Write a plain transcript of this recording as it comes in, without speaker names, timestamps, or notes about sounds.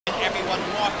Everyone,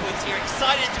 Mark Woods here,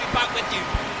 excited to be back with you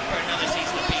for another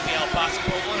season of BBL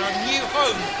basketball on our new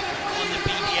home on the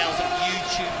BBL's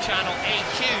YouTube channel. A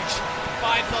huge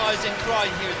 5,000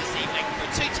 crowd here this evening for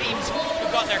two teams who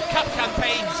got their cup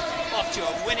campaigns off to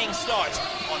a winning start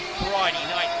on Friday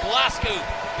night. Glasgow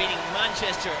beating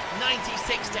Manchester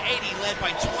 96-80, led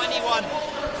by 21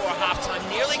 before halftime,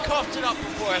 nearly coughed it up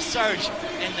before a surge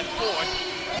in the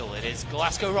fourth. It is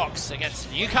Glasgow Rocks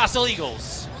against Newcastle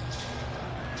Eagles.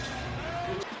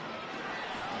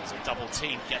 There's a double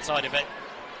team, gets out of it.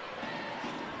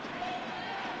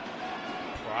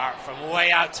 Pryor from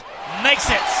way out, makes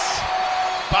it!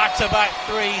 Back-to-back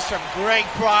threes from Greg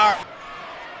Pryor.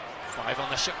 5 on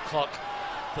the shot clock.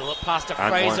 Philip pass to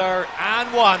Fraser,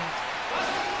 and one.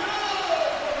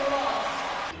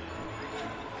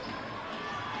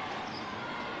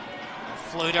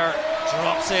 Floater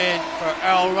drops in for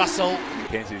Earl Russell.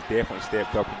 Mackenzie's definitely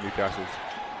stepped up in Newcastle's.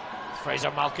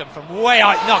 Fraser Malcolm from way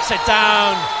out knocks it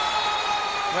down.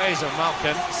 Fraser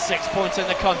Malcolm, 6 points in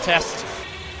the contest.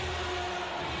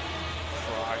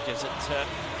 Pryor gives it to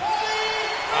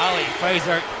Ali.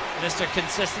 Fraser, Mr.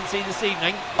 Consistency this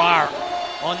evening. Pryor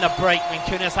on the break,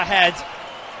 Kunis ahead.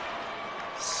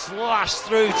 Slash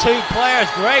through two players.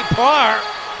 Great Pryor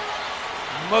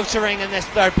motoring in this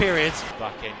third period.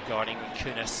 Back in guarding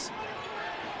Kunis.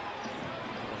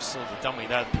 Still the dummy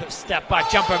there. Step back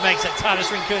jumper makes it.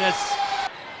 Radisson Kunis.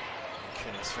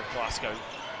 Kunis for Glasgow.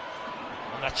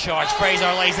 On the charge,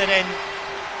 Fraser lays it in.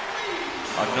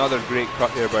 Another great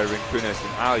cut there by Rinkunis,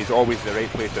 and Ali's always the right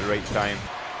place at the right time.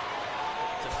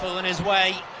 Fooling his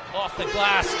way off the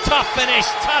glass. Tough finish.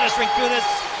 Tadas Rinkunis.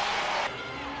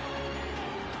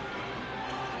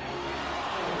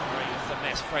 Murray with the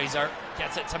miss. Fraser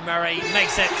gets it to Murray.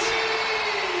 Makes it.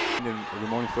 And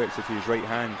Ramon flips it to his right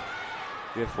hand.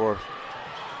 Therefore,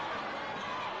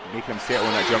 make him settle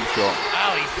on that jump shot.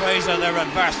 Ali Fraser, the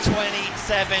reverse.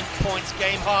 27 points,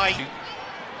 game high.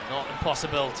 Not an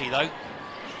impossibility though.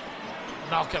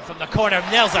 Malcolm from the corner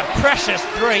nails a precious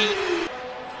three.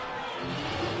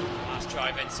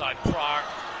 Drive inside Pryor.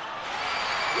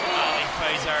 Ali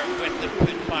Fraser with the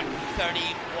putback,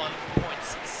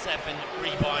 31.7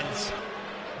 rebounds.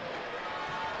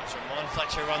 As Ramon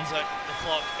Fletcher runs out the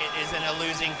clock, it is in a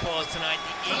losing cause tonight.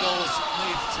 The Eagles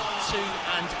move to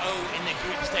 2-0 in the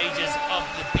group stages of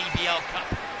the BBL Cup.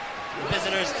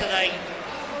 Visitors today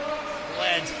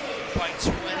led by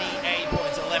 28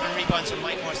 points, 11 rebounds from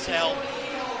Mike Marcel,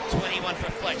 21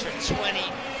 for Fletcher, 20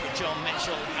 for John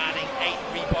Mitchell, adding 8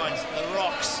 rebounds. The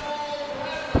Rocks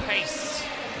pace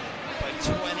by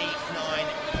 29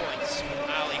 points from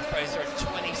Ali Fraser,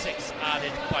 26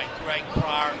 added by Greg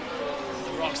Pryor.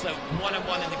 The Rocks, though,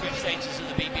 1-1 in the group stages of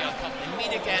the BBL Cup. They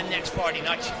meet again next Friday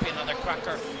night, should be another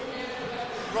cracker.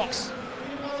 Rocks,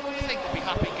 I think, will be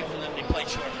happy given that they played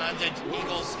short-handed.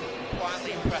 Eagles,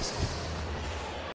 quietly impressive.